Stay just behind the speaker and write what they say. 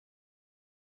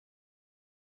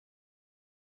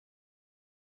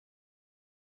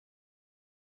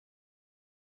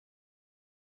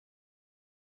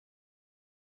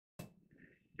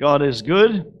God is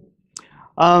good.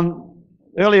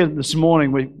 Earlier this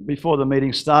morning, before the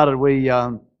meeting started,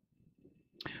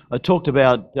 I talked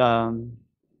about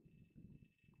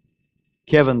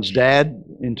Kevin's dad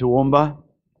in Toowoomba,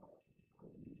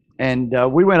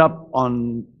 and we went up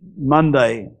on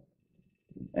Monday,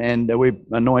 and we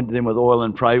anointed him with oil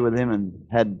and prayed with him, and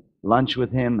had lunch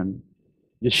with him, and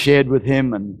just shared with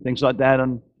him and things like that.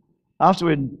 And after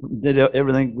we did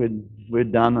everything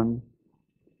we'd done, and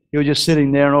he was just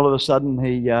sitting there, and all of a sudden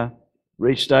he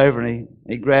reached over and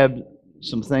he grabbed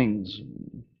some things.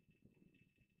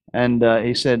 And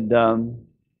he said, Neil,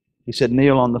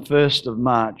 on the 1st of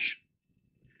March,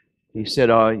 he said,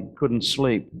 I couldn't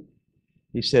sleep.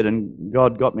 He said, and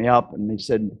God got me up, and he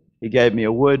said, he gave me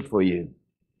a word for you.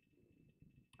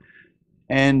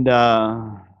 And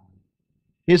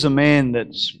here's a man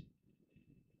that's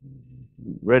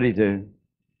ready to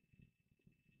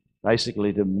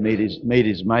basically to meet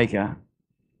his maker.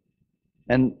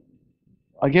 And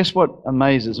I guess what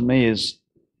amazes me is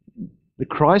the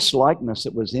Christ likeness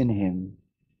that was in him.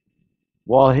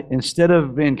 While instead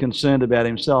of being concerned about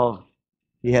himself,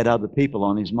 he had other people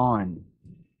on his mind,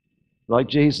 like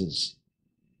Jesus.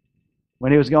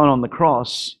 When he was going on the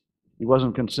cross, he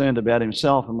wasn't concerned about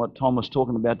himself, and what Tom was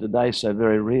talking about today is so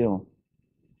very real.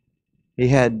 He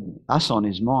had us on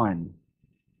his mind.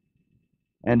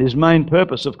 And his main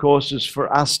purpose, of course, is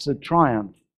for us to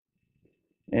triumph.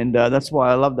 And that's why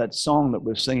I love that song that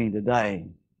we're singing today.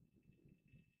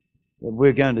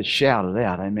 We're going to shout it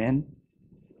out, amen.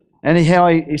 Anyhow,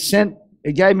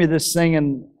 he gave me this thing,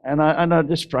 and I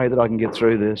just pray that I can get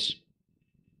through this.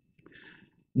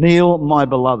 Neil, my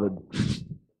beloved,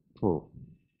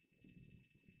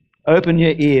 open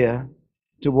your ear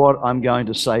to what I'm going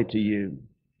to say to you.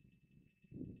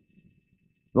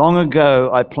 Long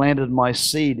ago, I planted my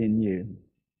seed in you,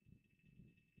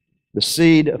 the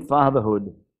seed of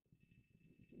fatherhood.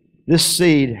 This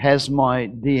seed has my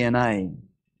DNA.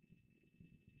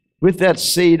 With that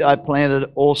seed, I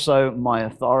planted also my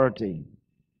authority.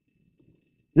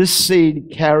 This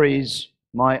seed carries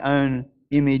my own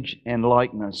image and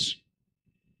likeness.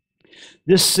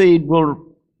 This seed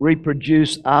will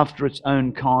reproduce after its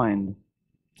own kind,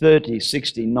 30,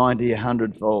 60, 90,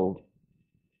 100-fold.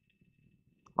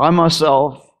 I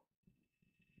myself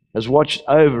has watched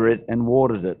over it and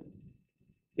watered it.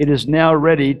 It is now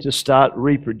ready to start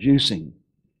reproducing.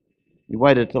 You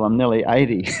waited till I'm nearly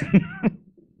 80.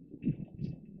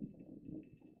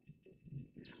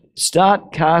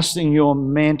 Start casting your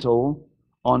mantle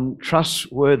on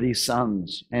trustworthy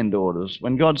sons and daughters.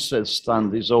 When God says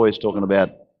sons, he's always talking about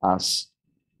us.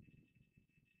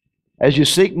 As you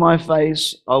seek my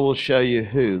face, I will show you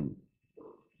who.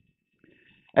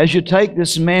 As you take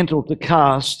this mantle to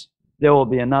cast, there will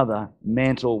be another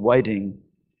mantle waiting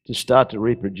to start to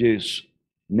reproduce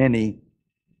many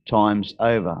times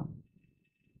over.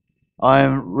 I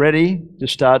am ready to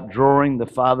start drawing the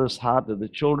father's heart to the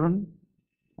children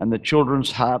and the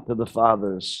children's heart to the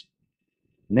fathers.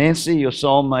 Nancy, your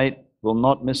soulmate, will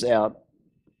not miss out,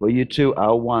 for you two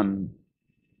are one.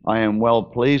 I am well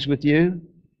pleased with you,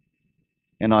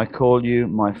 and I call you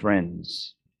my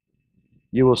friends.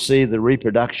 You will see the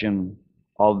reproduction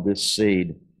of this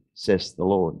seed, says the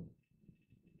Lord.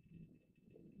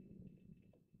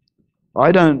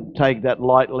 I don't take that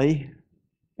lightly,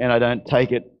 and I don't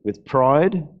take it with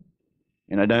pride,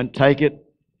 and I don't take it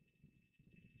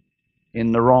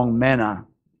in the wrong manner.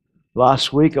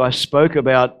 Last week I spoke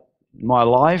about my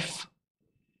life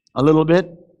a little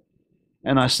bit,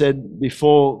 and I said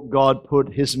before God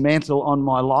put his mantle on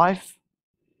my life,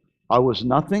 I was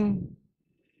nothing.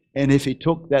 And if he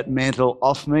took that mantle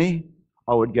off me,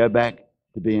 I would go back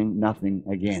to being nothing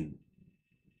again.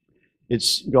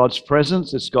 It's God's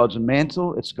presence, it's God's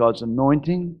mantle, it's God's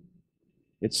anointing.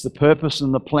 It's the purpose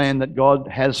and the plan that God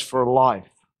has for life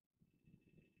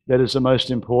that is the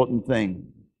most important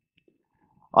thing.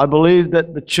 I believe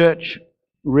that the church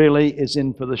really is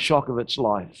in for the shock of its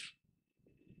life.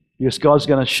 Because God's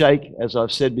going to shake, as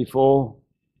I've said before,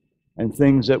 and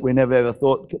things that we never ever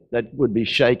thought that would be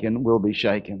shaken will be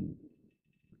shaken.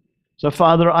 So,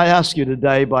 Father, I ask you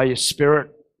today by your Spirit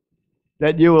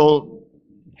that you will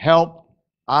help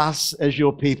us as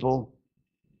your people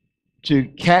to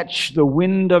catch the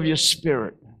wind of your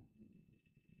Spirit,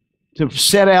 to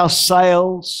set our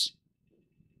sails,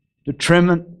 to trim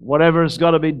it, whatever has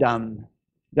got to be done,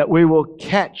 that we will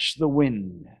catch the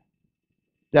wind,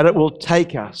 that it will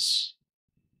take us.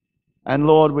 And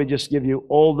Lord, we just give you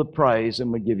all the praise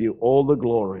and we give you all the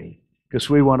glory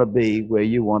because we want to be where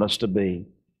you want us to be.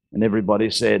 And everybody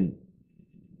said,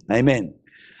 amen.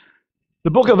 The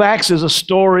book of Acts is a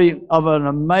story of an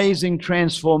amazing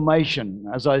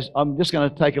transformation. I'm just going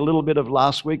to take a little bit of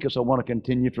last week because I want to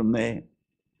continue from there.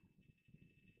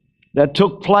 That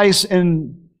took place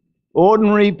in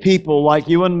ordinary people like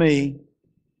you and me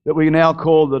that we now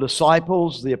call the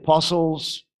disciples, the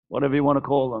apostles, whatever you want to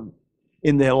call them,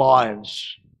 in their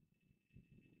lives.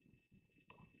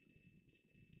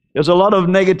 There's a lot of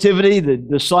negativity. The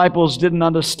disciples didn't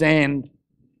understand.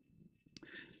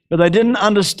 But they didn't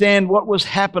understand what was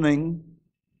happening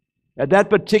at that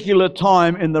particular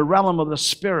time in the realm of the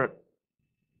Spirit.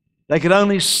 They could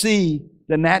only see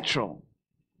the natural.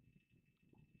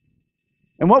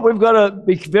 And what we've got to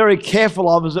be very careful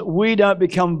of is that we don't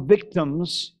become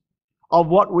victims of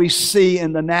what we see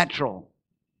in the natural,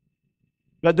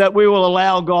 but that we will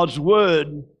allow God's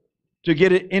Word to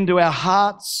get it into our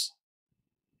hearts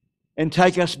and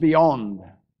take us beyond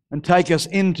and take us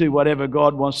into whatever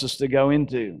God wants us to go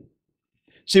into.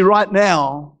 See, right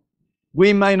now,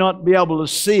 we may not be able to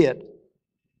see it,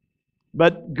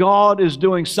 but God is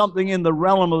doing something in the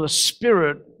realm of the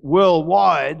Spirit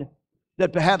worldwide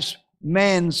that perhaps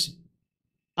man's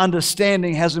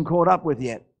understanding hasn't caught up with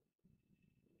yet.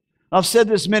 I've said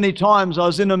this many times. I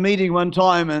was in a meeting one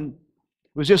time, and it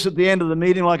was just at the end of the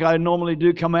meeting, like I normally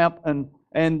do, come up and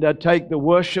take the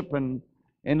worship and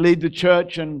lead the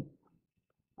church. And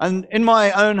in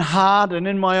my own heart and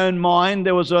in my own mind,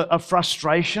 there was a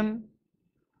frustration.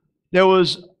 There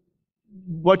was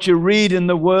what you read in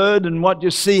the Word and what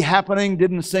you see happening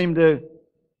didn't seem to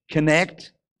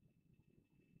connect.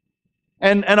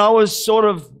 And I was sort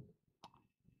of,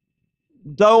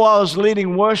 though I was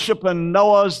leading worship and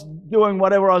though I was doing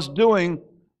whatever I was doing,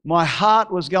 my heart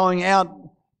was going out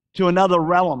to another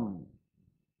realm.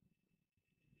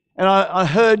 And I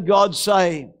heard God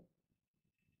say,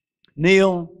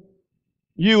 Neil,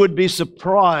 you would be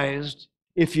surprised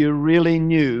if you really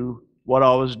knew what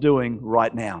I was doing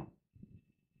right now.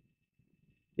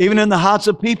 Even in the hearts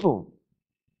of people,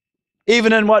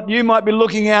 even in what you might be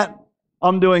looking at,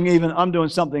 I'm doing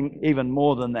something even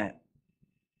more than that.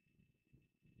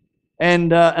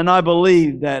 And I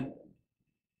believe that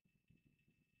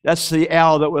that's the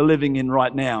hour that we're living in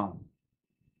right now.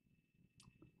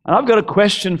 And I've got a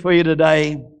question for you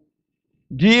today.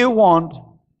 Do you want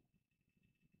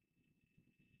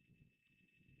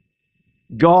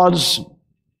God's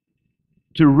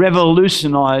to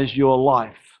revolutionize your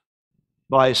life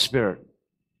by His Spirit?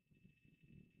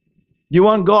 You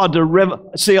want God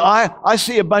to see, I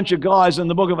see a bunch of guys in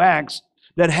the book of Acts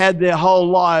that had their whole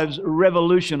lives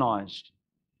revolutionized.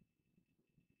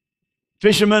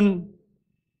 Fishermen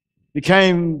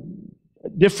became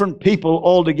different people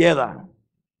altogether.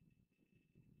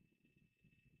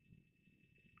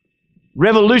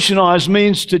 Revolutionize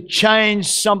means to change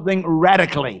something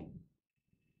radically.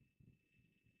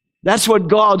 That's what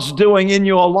God's doing in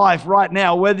your life right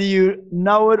now, whether you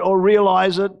know it or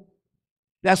realize it.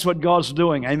 That's what God's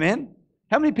doing. Amen?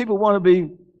 How many people want to be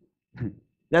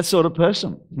that sort of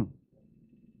person?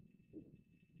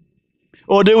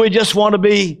 Or do we just want to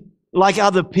be like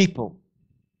other people?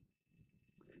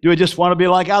 Do we just want to be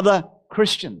like other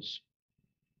Christians?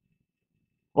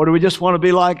 Or do we just want to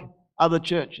be like other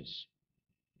churches?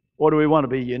 Or do we want to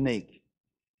be unique?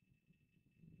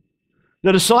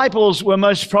 The disciples were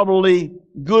most probably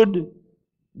good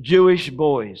Jewish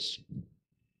boys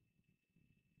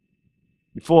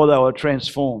before they were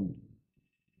transformed.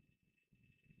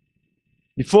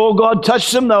 Before God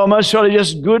touched them, they were most probably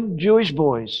just good Jewish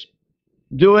boys,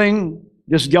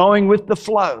 just going with the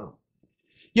flow.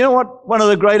 You know what one of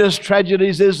the greatest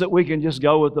tragedies is? That we can just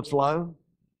go with the flow,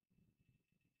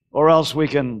 or else we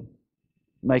can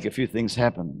make a few things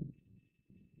happen.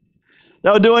 They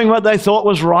were doing what they thought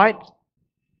was right.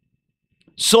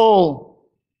 Saul,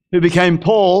 who became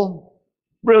Paul,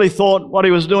 really thought what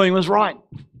he was doing was right,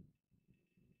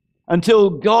 until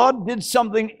God did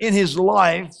something in his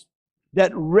life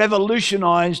that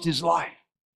revolutionized his life.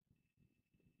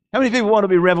 How many people want to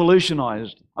be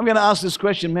revolutionized? I'm going to ask this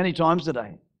question many times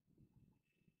today.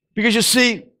 Because you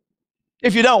see,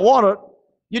 if you don't want it,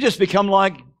 you just become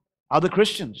like other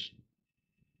Christians.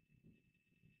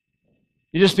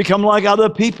 You just become like other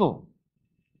people.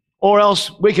 Or else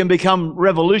we can become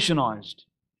revolutionized.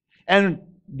 And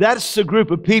that's the group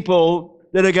of people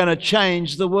that are going to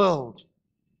change the world.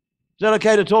 Is that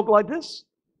okay to talk like this?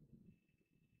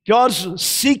 God's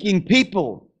seeking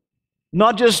people,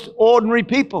 not just ordinary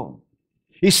people.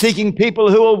 He's seeking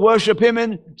people who will worship Him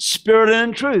in spirit and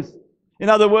in truth. In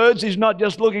other words, He's not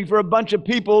just looking for a bunch of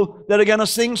people that are going to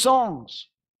sing songs.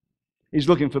 He's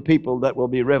looking for people that will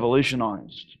be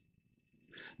revolutionized,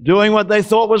 doing what they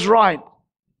thought was right.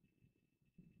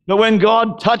 But when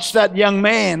God touched that young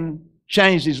man,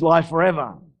 changed his life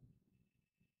forever.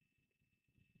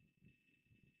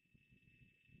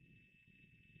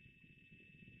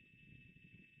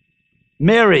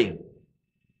 Mary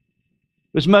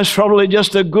was most probably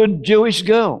just a good Jewish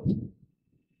girl.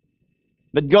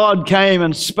 But God came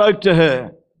and spoke to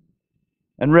her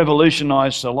and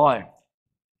revolutionized her life.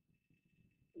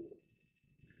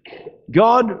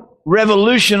 God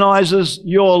revolutionizes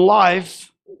your life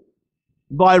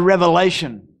by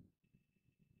revelation.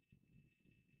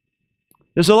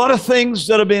 There's a lot of things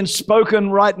that are being spoken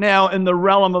right now in the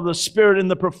realm of the Spirit, in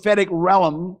the prophetic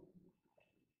realm,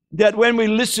 that when we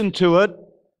listen to it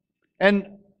and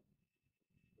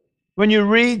when you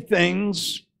read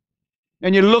things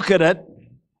and you look at it,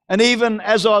 and even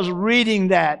as I was reading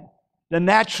that, the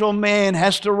natural man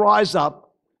has to rise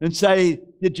up and say,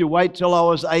 did you wait till I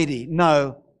was 80?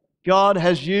 No. God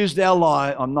has used our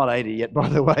life. I'm not 80 yet, by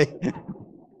the way.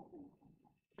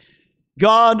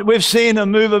 God, we've seen a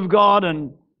move of God,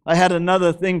 and I had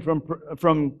another thing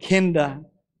from Kinder.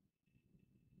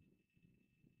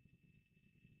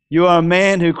 You are a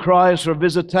man who cries for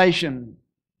visitation,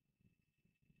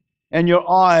 and your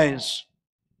eyes,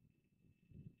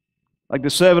 like the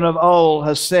servant of old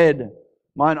has said,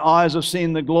 mine eyes have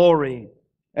seen the glory.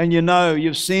 And you know,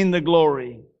 you've seen the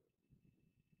glory.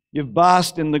 You've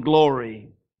basked in the glory.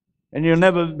 And you'll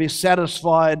never be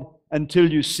satisfied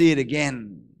until you see it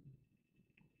again.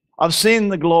 I've seen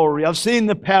the glory. I've seen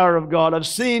the power of God. I've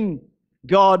seen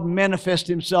God manifest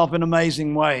Himself in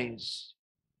amazing ways.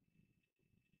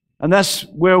 And that's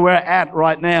where we're at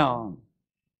right now.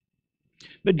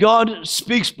 But God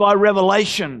speaks by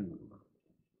revelation.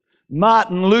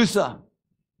 Martin Luther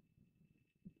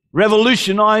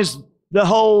revolutionized the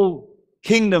whole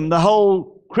kingdom, the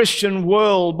whole Christian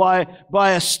world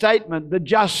by a statement, the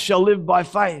just shall live by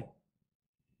faith.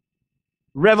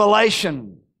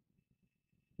 Revelation.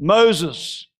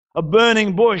 Moses, a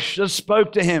burning bush that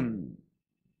spoke to him.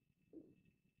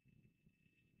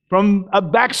 From a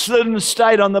backslidden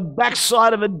state on the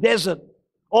backside of a desert,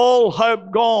 all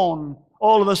hope gone,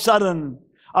 all of a sudden,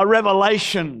 a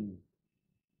revelation,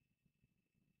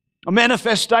 a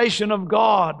manifestation of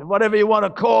God, whatever you want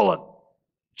to call it,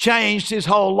 changed his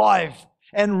whole life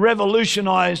and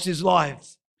revolutionized his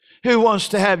life. Who wants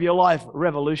to have your life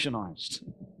revolutionized?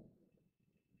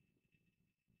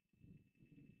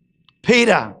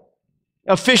 Peter,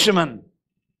 a fisherman.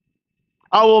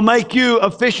 I will make you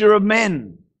a fisher of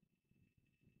men.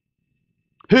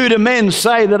 Who do men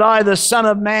say that I, the Son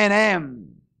of Man,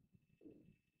 am?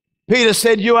 Peter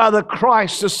said, you are the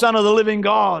Christ, the Son of the living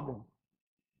God.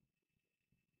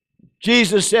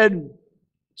 Jesus said,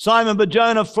 Simon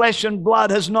Barjona, flesh and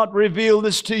blood has not revealed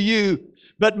this to you,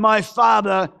 but my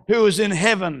Father who is in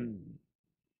heaven.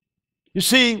 You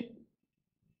see,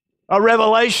 a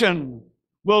revelation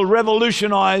will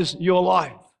revolutionize your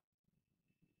life.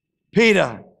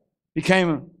 Peter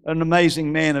became an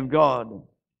amazing man of God.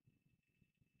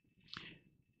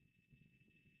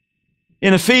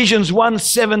 In Ephesians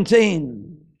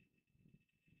 1:17,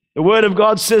 the Word of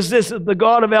God says this, that the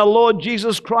God of our Lord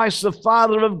Jesus Christ, the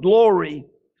Father of glory,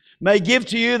 may give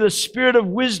to you the spirit of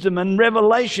wisdom and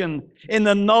revelation in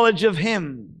the knowledge of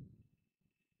Him.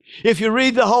 If you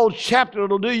read the whole chapter,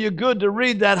 it'll do you good to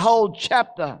read that whole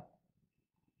chapter.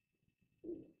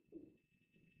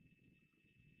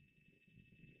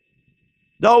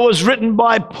 Though it was written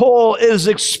by Paul, it is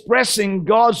expressing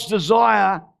God's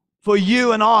desire for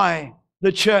you and I,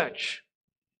 the church.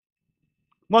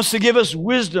 Wants to give us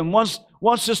wisdom, wants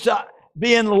us to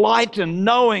be enlightened,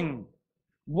 knowing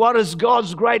what is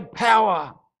God's great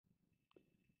power.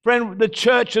 Friend, the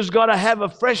church has got to have a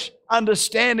fresh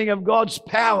understanding of God's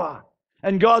power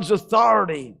and God's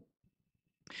authority.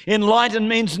 Enlightened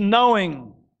means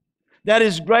knowing that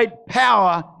His great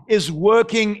power is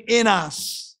working in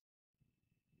us.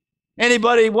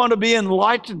 Anybody want to be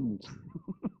enlightened?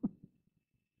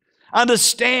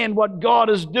 Understand what God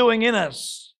is doing in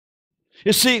us.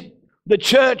 You see, the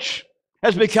church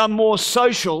has become more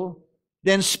social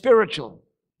than spiritual.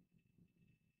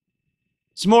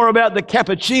 It's more about the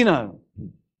cappuccino,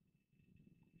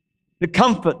 the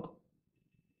comfort.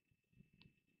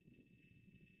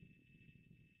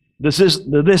 The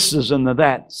thises and the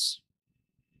that's.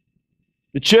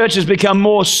 The church has become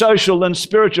more social than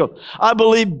spiritual. I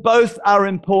believe both are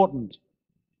important.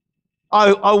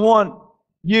 I want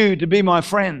you to be my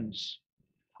friends.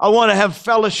 I want to have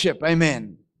fellowship.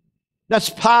 Amen. That's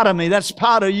part of me. That's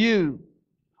part of you.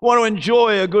 I want to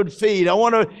enjoy a good feed. I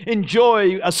want to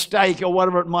enjoy a steak or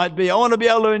whatever it might be. I want to be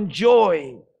able to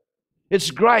enjoy. It's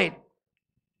great.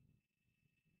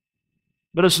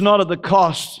 But it's not at the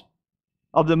cost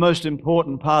of the most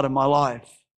important part of my life,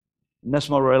 and that's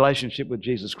my relationship with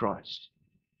Jesus Christ.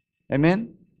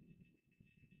 Amen?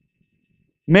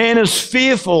 Man is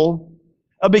fearful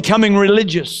of becoming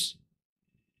religious.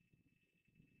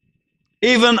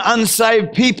 Even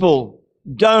unsaved people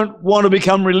don't want to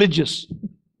become religious.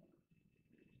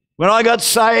 When I got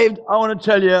saved, I want to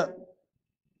tell you,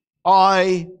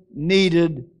 I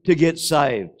needed to get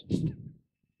saved.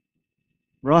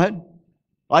 Right?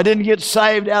 I didn't get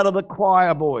saved out of the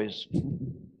choir boys.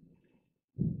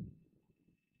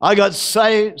 I got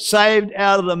saved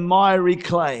out of the miry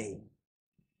clay,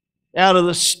 out of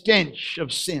the stench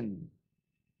of sin.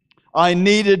 I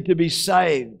needed to be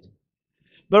saved.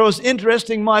 But it was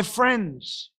interesting, my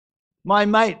friends, my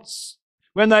mates,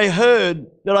 when they heard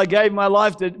that I gave my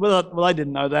life to, well, they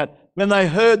didn't know that. When they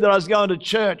heard that I was going to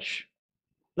church,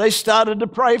 they started to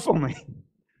pray for me.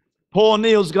 Poor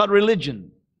Neil's got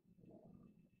religion.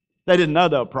 They didn't know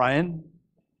they were praying.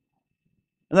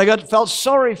 And they felt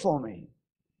sorry for me.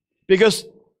 Because,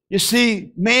 you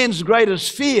see, man's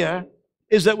greatest fear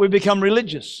is that we become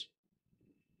religious.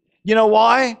 You know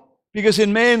why? Because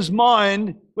in man's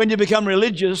mind, when you become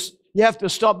religious, you have to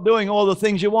stop doing all the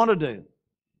things you want to do.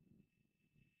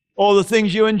 All the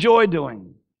things you enjoy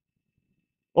doing.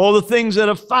 All the things that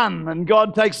are fun, and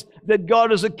God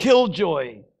is a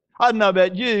killjoy. I don't know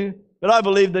about you, but I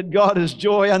believe that God is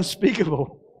joy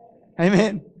unspeakable.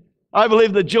 Amen. I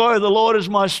believe the joy of the Lord is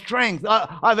my strength.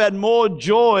 I've had more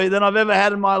joy than I've ever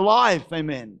had in my life.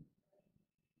 Amen.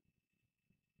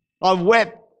 I've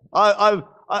wept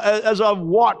as I've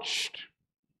watched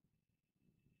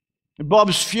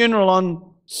Bob's funeral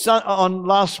on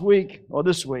last week or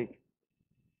this week.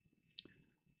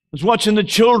 I was watching the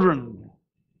children,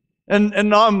 and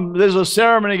there's a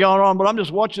ceremony going on, but I'm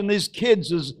just watching these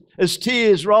kids as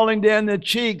tears rolling down their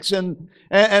cheeks, and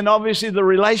obviously the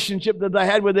relationship that they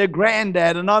had with their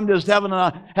granddad, and I'm just having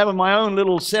my own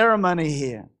little ceremony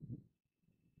here,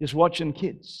 just watching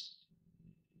kids.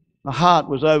 My heart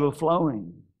was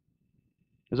overflowing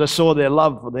as I saw their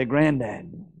love for their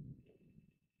granddad.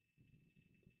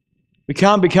 We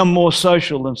can't become more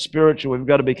social than spiritual. We've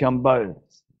got to become both.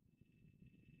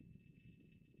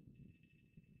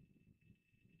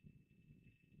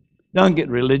 Don't get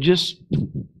religious.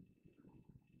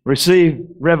 Receive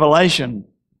revelation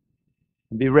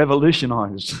and be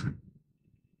revolutionized.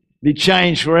 Be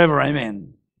changed forever.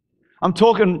 Amen. I'm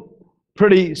talking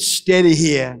pretty steady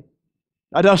here.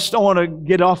 I just don't want to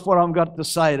get off what I've got to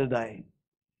say today,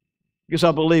 because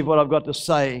I believe what I've got to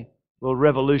say will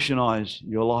revolutionize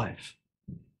your life.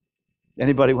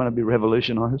 Anybody want to be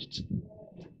revolutionized?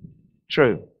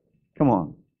 True. Come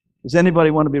on. Does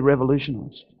anybody want to be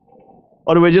revolutionized?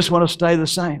 Or do we just want to stay the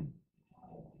same?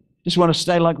 Just want to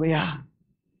stay like we are?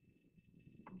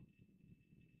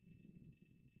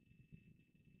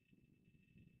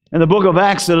 In the book of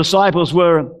Acts, the disciples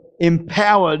were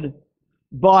empowered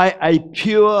by a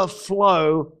pure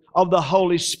flow of the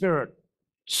Holy Spirit,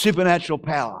 supernatural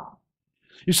power.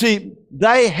 You see,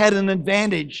 they had an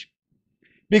advantage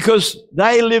because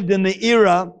they lived in the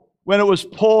era when it was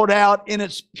poured out in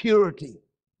its purity. You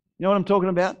know what I'm talking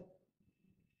about?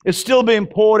 It's still being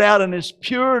poured out in its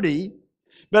purity,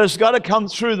 but it's got to come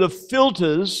through the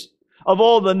filters of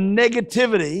all the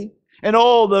negativity and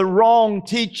all the wrong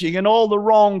teaching and all the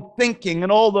wrong thinking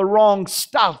and all the wrong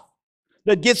stuff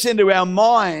that gets into our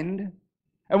mind.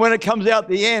 And when it comes out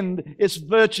the end, it's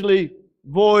virtually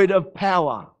void of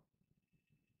power.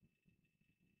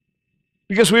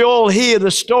 Because we all hear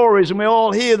the stories and we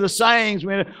all hear the sayings,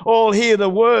 we all hear the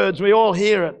words, we all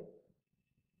hear it.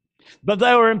 But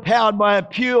they were empowered by a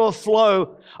pure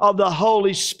flow of the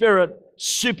Holy Spirit,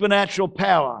 supernatural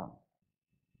power.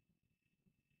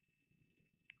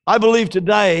 I believe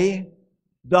today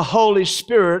the Holy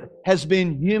Spirit has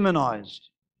been humanized.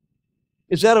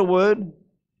 Is that a word?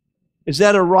 Is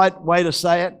that a right way to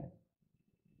say it?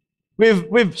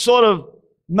 We've sort of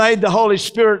made the Holy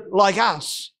Spirit like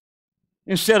us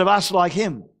instead of us like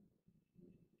Him.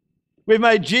 We've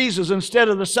made Jesus instead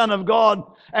of the Son of God,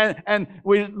 and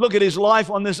we look at His life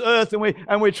on this earth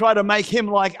and we try to make Him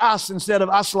like us instead of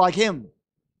us like Him.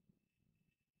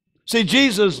 See,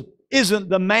 Jesus isn't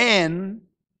the man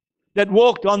that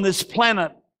walked on this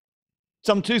planet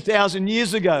some 2,000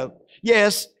 years ago.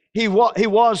 Yes, he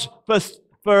was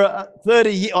for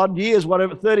 30 odd years,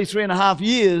 whatever, 33 and a half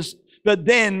years. But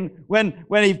then when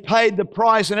He paid the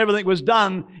price and everything was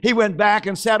done, He went back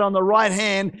and sat on the right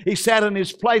hand. He sat in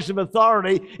His place of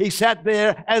authority. He sat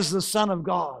there as the Son of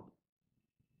God.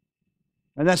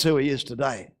 And that's who He is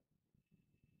today.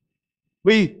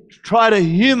 We try to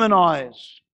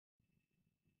humanize.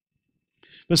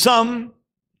 For some,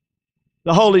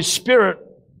 The Holy Spirit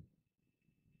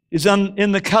is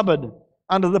in the cupboard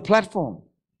under the platform.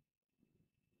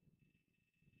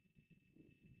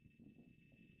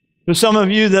 For some of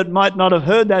you that might not have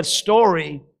heard that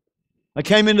story, I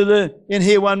came in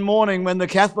here one morning when the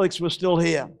Catholics were still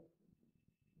here.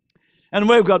 And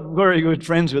we've got very good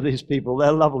friends with these people.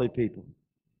 They're lovely people.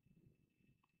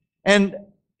 And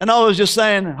I was just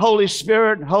saying, Holy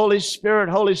Spirit, Holy Spirit,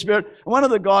 Holy Spirit. And one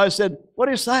of the guys said, what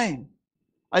are you saying?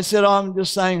 I said, I'm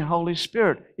just saying Holy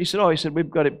Spirit. He said, we've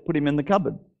got to put him in the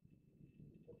cupboard.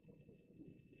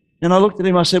 And I looked at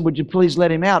him, I said, would you please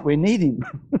let him out? We need him.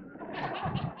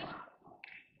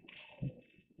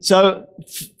 So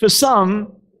for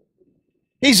some,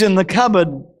 he's in the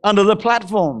cupboard under the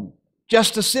platform.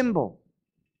 Just a symbol.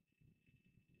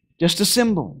 Just a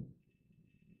symbol.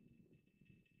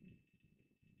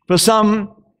 For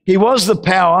some, he was the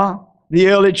power the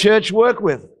early church worked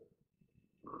with.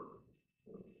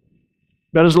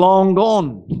 But is long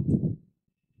gone.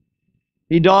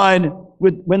 He died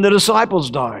when the disciples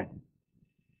died.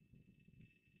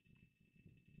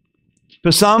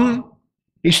 For some,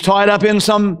 he's tied up in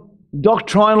some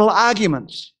doctrinal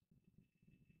arguments.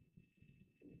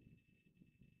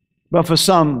 But for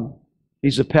some,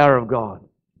 he's the power of God.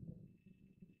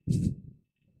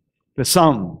 For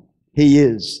some, he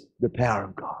is the power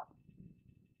of God.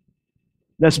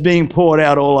 That's being poured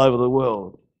out all over the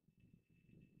world.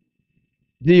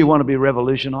 Do you want to be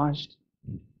revolutionized?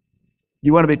 Do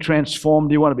you want to be transformed?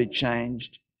 Do you want to be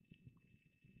changed?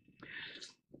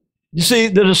 You see,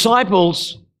 the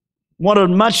disciples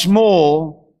wanted much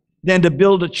more than to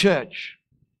build a church.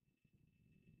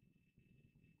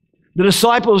 The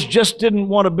disciples just didn't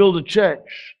want to build a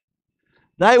church.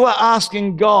 They were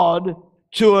asking God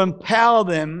to empower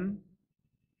them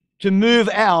to move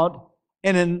out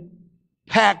and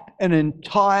impact an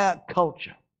entire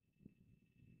culture.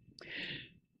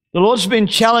 The Lord's been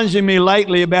challenging me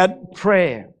lately about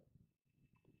prayer.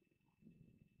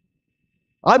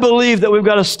 I believe that we've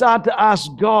got to start to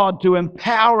ask God to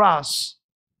empower us,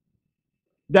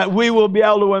 that we will be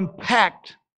able to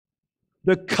impact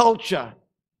the culture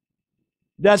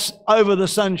that's over the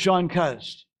Sunshine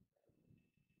Coast.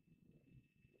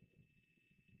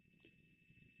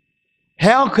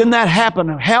 How can that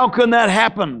happen? How can that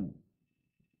happen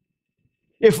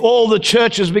if all the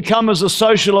churches become as a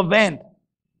social event?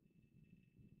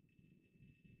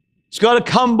 It's got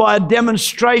to come by a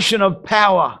demonstration of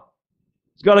power.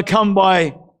 It's got to come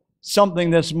by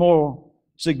something that's more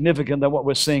significant than what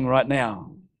we're seeing right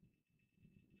now.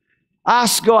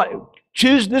 Ask God.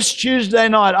 This Tuesday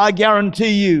night, I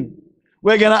guarantee you,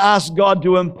 we're going to ask God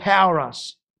to empower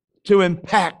us to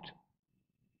impact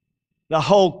the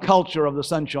whole culture of the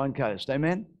Sunshine Coast.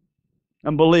 Amen?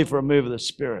 And believe for a move of the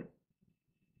Spirit.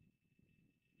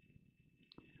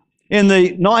 In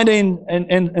the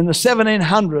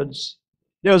 1700s,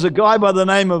 there was a guy by the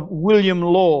name of William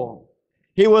Law.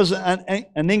 He was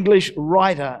an English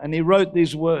writer, and he wrote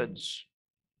these words.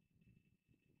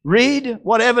 Read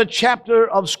whatever chapter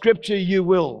of Scripture you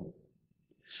will,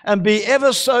 and be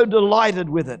ever so delighted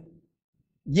with it.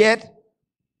 Yet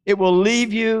it will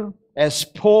leave you as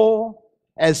poor,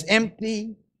 as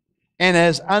empty, and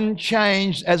as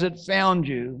unchanged as it found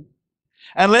you,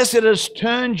 unless it has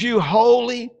turned you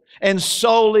wholly and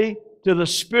solely to the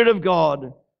Spirit of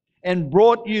God and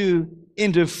brought you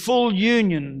into full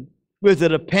union with the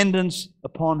dependence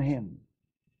upon Him.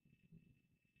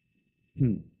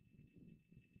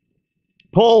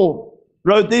 Paul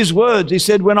wrote these words. He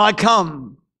said, when I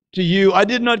come to you, I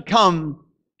did not come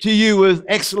to you with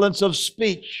excellence of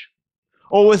speech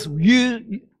or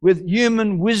with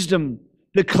human wisdom,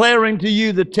 declaring to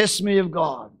you the testimony of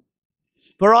God.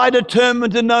 For I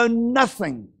determined to know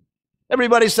nothing.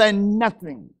 Everybody say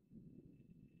nothing.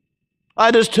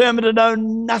 I determined to know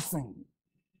nothing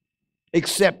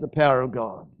except the power of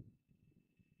God.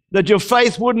 That your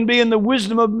faith wouldn't be in the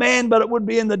wisdom of man, but it would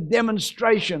be in the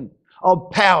demonstration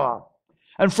of power.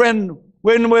 And friend,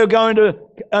 when we're going to,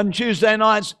 on Tuesday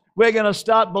nights, we're going to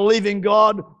start believing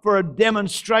God for a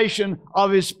demonstration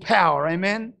of His power.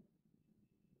 Amen?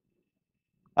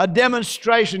 A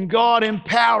demonstration. God,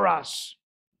 empower us.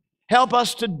 Help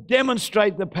us to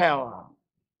demonstrate the power.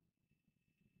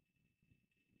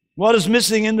 What is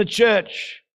missing in the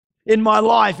church, in my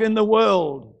life, in the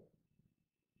world?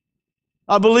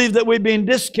 I believe that we've been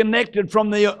disconnected from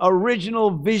the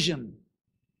original vision.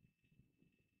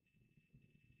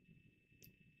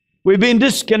 We've been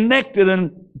disconnected,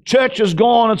 and church has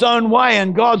gone its own way,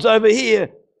 and God's over here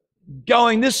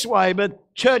going this way.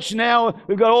 But church now,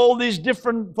 we've got all these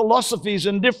different philosophies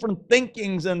and different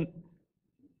thinkings and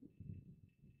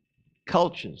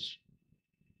cultures.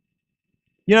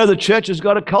 You know, the church has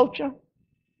got a culture.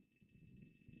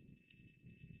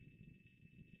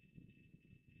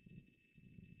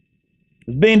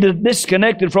 It's been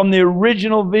disconnected from the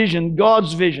original vision,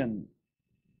 God's vision.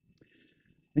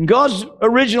 And God's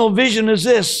original vision is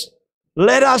this: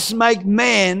 let us make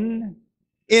man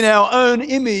in our own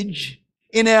image,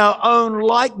 in our own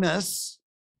likeness,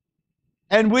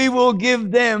 and we will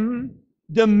give them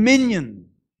dominion.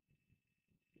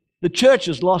 The church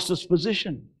has lost its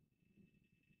position.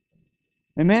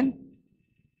 Amen?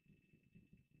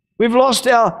 We've lost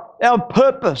our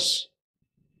purpose.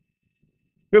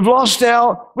 We've lost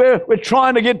we're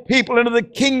trying to get people into the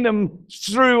kingdom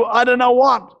through I don't know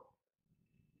what.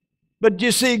 But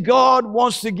you see, God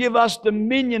wants to give us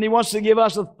dominion. He wants to give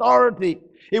us authority.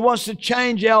 He wants to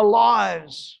change our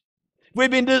lives. If we've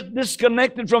been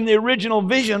disconnected from the original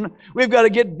vision, we've got to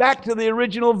get back to the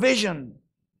original vision.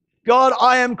 God,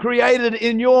 I am created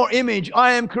in your image.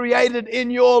 I am created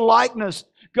in your likeness.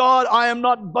 God, I am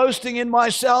not boasting in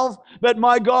myself, but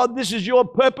my God, this is your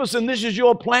purpose and this is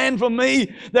your plan for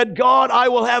me, that God, I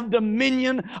will have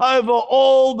dominion over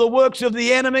all the works of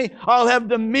the enemy. I'll have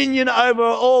dominion over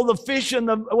all the fish and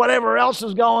whatever else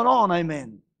is going on.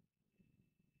 Amen.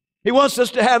 He wants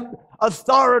us to have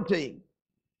authority.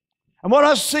 And what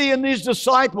I see in these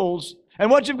disciples, and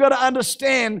what you've got to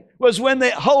understand, was when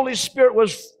the Holy Spirit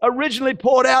was originally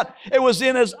poured out, it was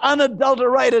in its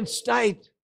unadulterated state.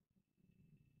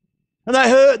 And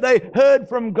they heard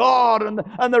from God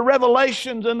and the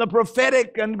revelations and the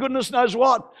prophetic and goodness knows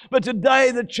what. But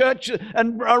today the church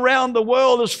and around the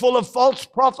world is full of false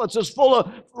prophets. It's full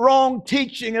of wrong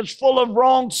teaching. It's full of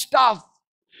wrong stuff.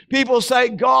 People say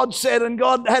God said and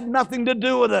God had nothing to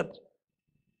do with it.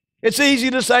 It's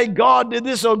easy to say God did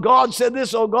this or God said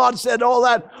this or God said all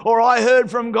that or I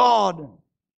heard from God.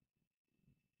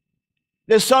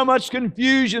 There's so much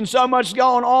confusion, so much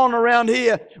going on around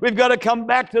here. We've got to come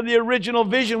back to the original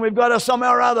vision. We've got to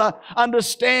somehow or other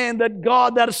understand that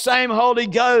God, that same Holy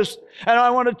Ghost. And I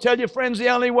want to tell you, friends, the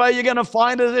only way you're going to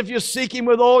find it is if you seek Him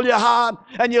with all your heart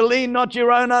and you lean not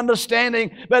your own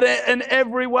understanding, but in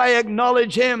every way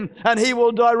acknowledge Him and He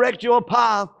will direct your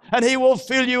path. And He will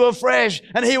fill you afresh,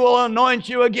 and He will anoint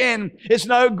you again. It's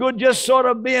no good just sort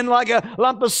of being like a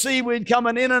lump of seaweed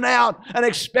coming in and out and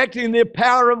expecting the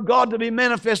power of God to be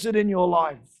manifested in your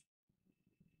life.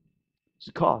 It's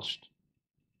a cost.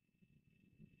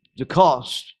 It's a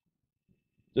cost.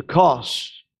 It's a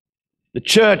cost. The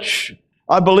church,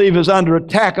 I believe, is under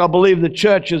attack. I believe the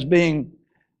church is being,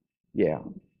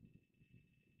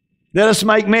 let us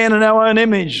make man in our own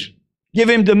image. Give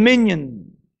him dominion.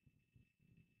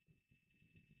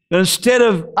 But instead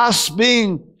of us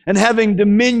being and having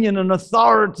dominion and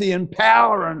authority and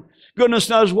power and goodness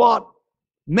knows what,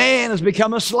 man has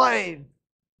become a slave.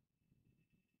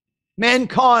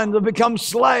 Mankind have become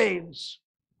slaves.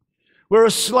 We're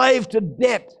a slave to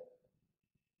debt.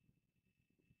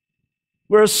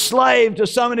 We're a slave to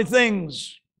so many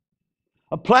things.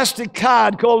 A plastic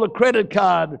card called a credit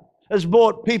card has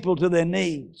brought people to their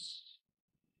knees.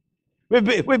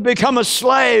 We've become a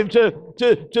slave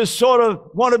to sort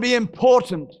of want to be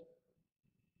important.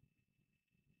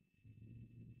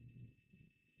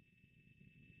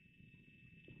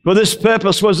 For this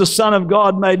purpose was the Son of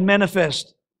God made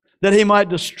manifest, that He might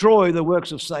destroy the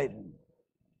works of Satan.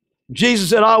 Jesus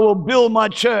said, I will build my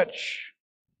church.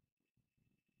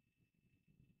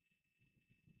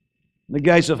 The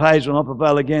gates of Hades will not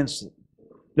prevail against it.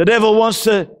 The devil wants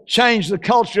to change the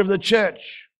culture of the church.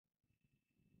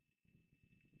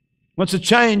 Wants to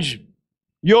change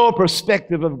your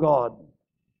perspective of God.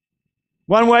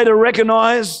 One way to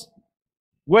recognize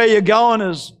where you're going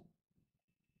is,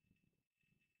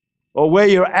 or where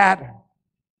you're at,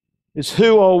 is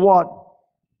who or what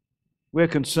we're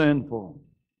concerned for.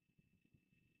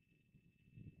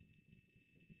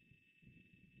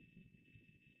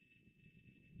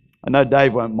 I know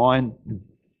Dave won't mind.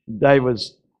 Dave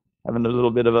was having a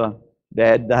little bit of a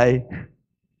bad day.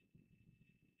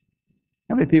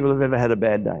 How many people have ever had a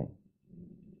bad day?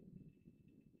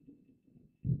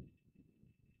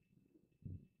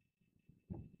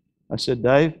 I said,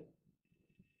 Dave,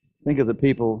 think of the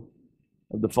people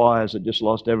of the fires that just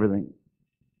lost everything,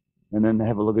 and then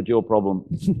have a look at your problem.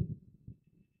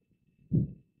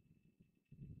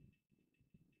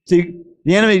 See,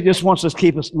 the enemy just wants us to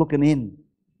keep us looking in.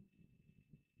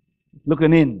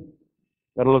 Looking in.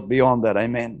 Got to look beyond that,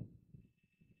 amen.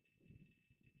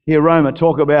 Hear Roma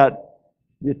talk about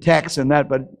the attacks and that,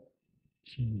 but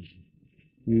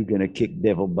you're going to kick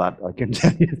devil butt, I can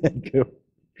tell you that, girl.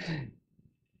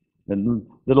 The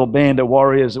little band of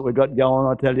warriors that we've got going,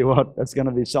 I tell you what, that's going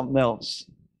to be something else.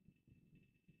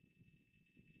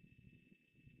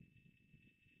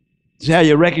 It's how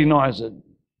you recognize it.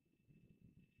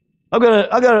 I've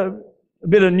got a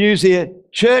bit of news here.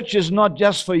 Church is not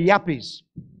just for yuppies.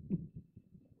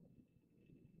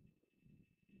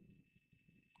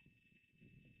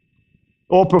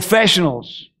 Or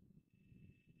professionals.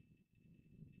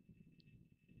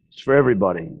 It's for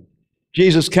everybody.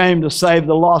 Jesus came to save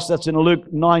the lost. That's in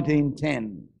Luke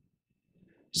 19:10.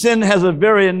 Sin has a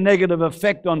very negative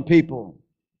effect on people.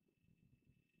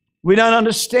 We don't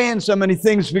understand so many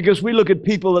things because we look at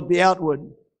people at the outward.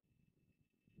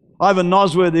 Ivan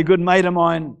Nosworthy, a good mate of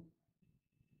mine,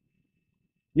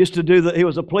 he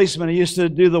was a policeman. He used to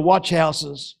do the watch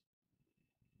houses,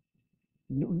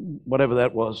 whatever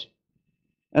that was.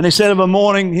 And he said of a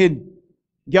morning he'd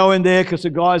go in there because the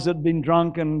guys had been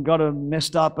drunk and got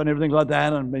messed up and everything like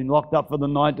that and been locked up for the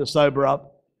night to sober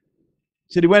up.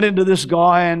 He said he went into this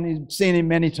guy and he'd seen him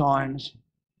many times.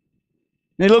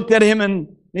 And he looked at him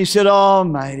and he said, "Oh,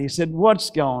 mate," he said, "what's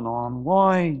going on?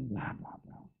 Why?"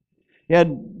 He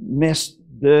had mess,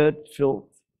 dirt, filth.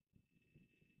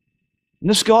 And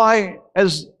this guy,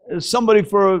 as somebody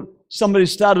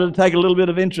started to take a little bit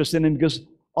of interest in him because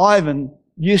Ivan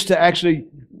used to actually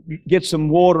get some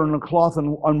water and a cloth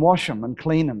and wash them and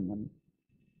clean them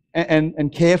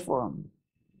and care for them.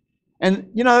 And,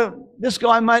 you know, this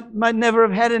guy might never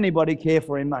have had anybody care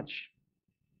for him much.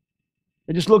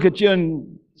 They just look at you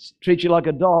and treat you like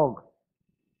a dog.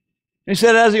 He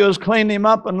said as he was cleaning him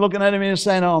up and looking at him, he was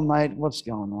saying, "Oh, mate, what's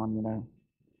going on, you know?"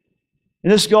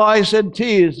 And this guy said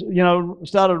tears, you know,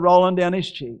 started rolling down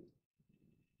his cheek.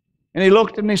 And he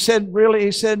looked and he said, "Really?"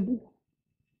 He said,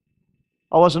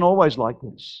 "I wasn't always like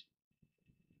this."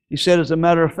 He said, as a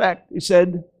matter of fact, he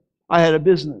said, "I had a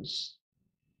business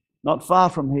not far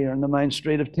from here in the main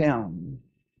street of town."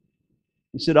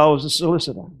 He said, "I was a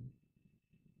solicitor."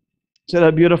 He said,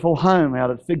 "a beautiful home out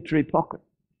at Fig Tree Pocket.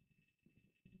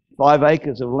 5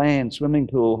 acres of land, swimming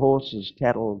pool, horses,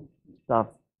 cattle, stuff.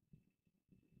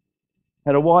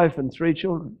 Had a wife and 3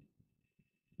 children.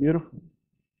 Beautiful."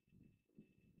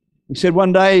 He said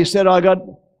one day, he said, "I got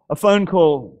a phone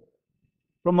call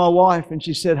from my wife," and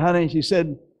she said, "Honey," she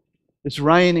said, "it's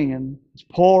raining and it's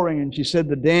pouring," and she said,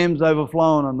 "the dam's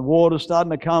overflowing and the water's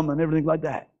starting to come," and everything like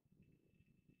that.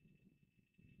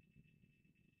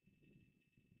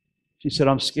 She said,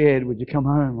 "I'm scared. Would you come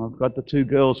home? I've got the 2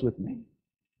 girls with me."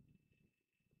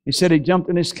 He said he jumped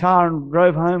in his car and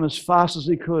drove home as fast as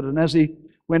he could, and as he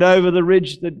went over the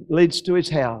ridge that leads to his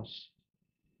house,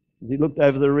 as he looked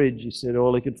over the ridge, he said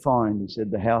all he could find, he said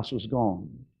the house was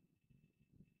gone.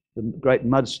 The great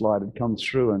mudslide had come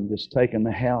through and just taken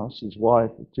the house, his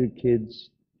wife, the 2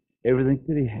 kids, everything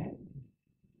that he had.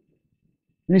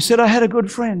 And he said, "I had a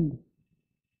good friend."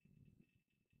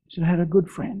 He said, "I had a good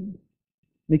friend."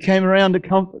 And he came around to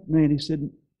comfort me, and he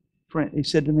said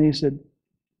to me,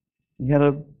 he had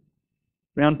a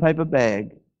brown paper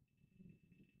bag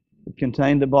that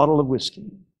contained a bottle of whiskey.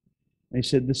 And he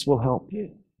said, "This will help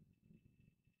you.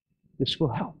 This will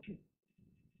help you.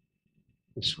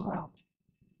 This will help you."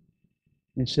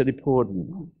 And he said he poured me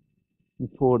one. He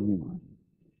poured me one.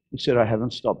 He said, "I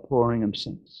haven't stopped pouring them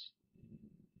since."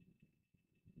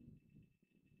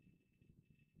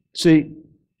 See,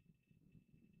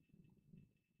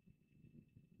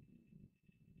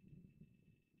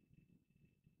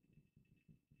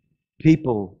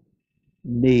 people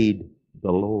need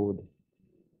the Lord.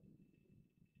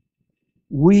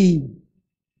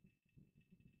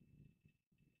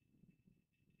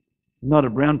 Not a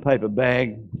brown paper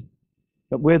bag,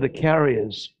 but we're the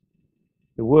carriers.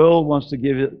 The world wants to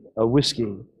give it a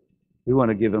whiskey. We want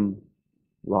to give them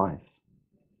life.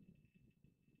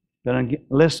 But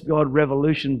unless God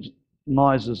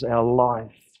revolutionizes our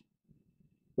life,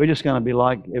 we're just going to be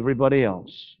like everybody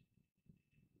else.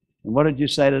 And what did you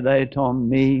say today, Tom?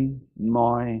 Me,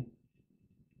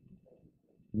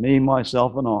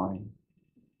 myself, and I.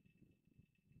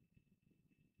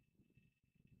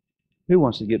 Who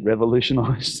wants to get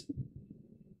revolutionized?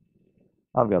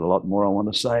 I've got a lot more I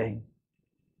want to say,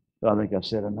 but I think I've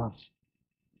said enough.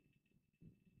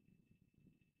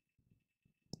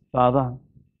 Father,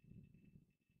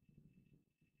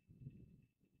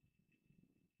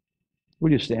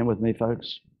 will you stand with me,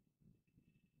 folks?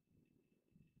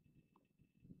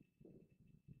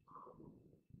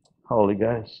 Holy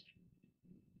Ghost.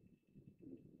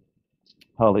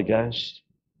 Holy Ghost.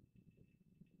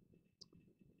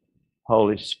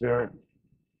 Holy Spirit.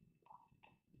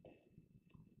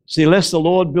 See, lest the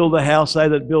Lord build a house, they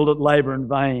that build it labor in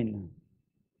vain.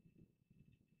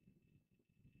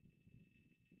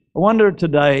 I wonder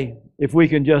today if we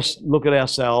can just look at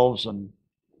ourselves, and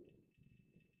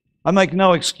I make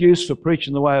no excuse for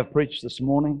preaching the way I've preached this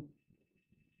morning.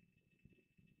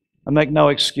 I make no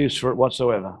excuse for it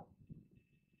whatsoever.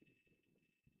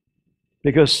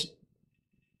 Because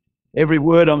every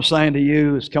word I'm saying to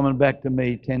you is coming back to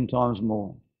me 10 times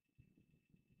more.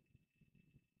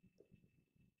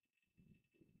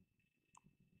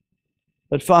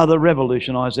 But Father,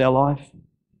 revolutionize our life.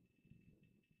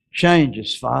 Change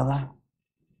us, Father.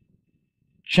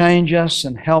 Change us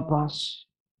and help us.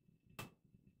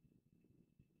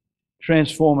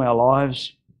 Transform our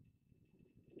lives.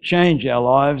 Change our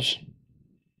lives.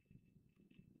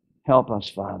 Help us,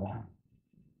 Father.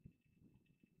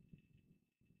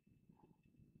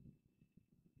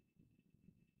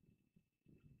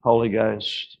 Holy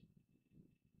Ghost.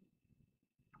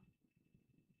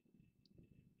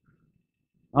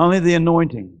 Only the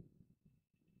anointing,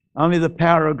 only the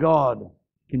power of God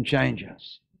can change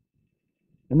us.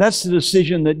 And that's the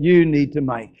decision that you need to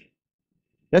make.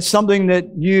 That's something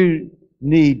that you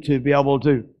need to be able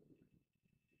to,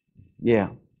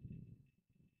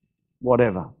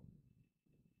 whatever.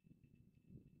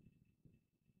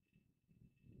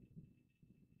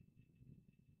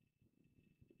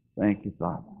 Thank you,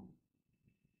 Father.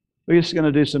 We're just going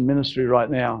to do some ministry right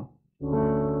now.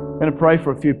 I'm going to pray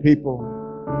for a few people.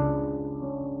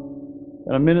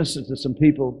 And I minister to some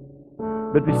people.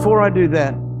 But before I do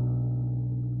that,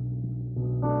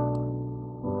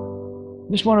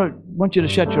 I just want you to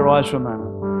shut your eyes for a moment.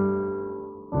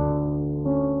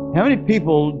 How many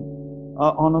people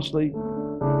are honestly,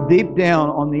 deep down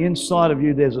on the inside of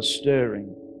you, there's a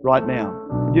stirring right now?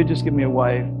 Could you just give me a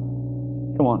wave?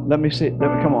 Come on, let me see it.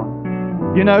 Come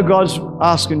on. You know God's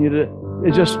asking you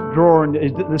to just draw, and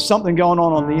there's something going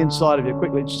on the inside of you.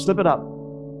 Quickly, slip it up.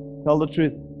 Tell the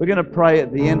truth. We're going to pray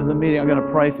at the end of the meeting. I'm going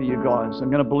to pray for you guys.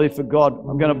 I'm going to believe for God.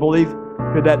 I'm going to believe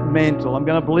for that mantle. I'm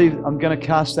going to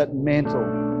cast that mantle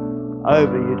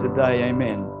over you today.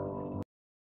 Amen.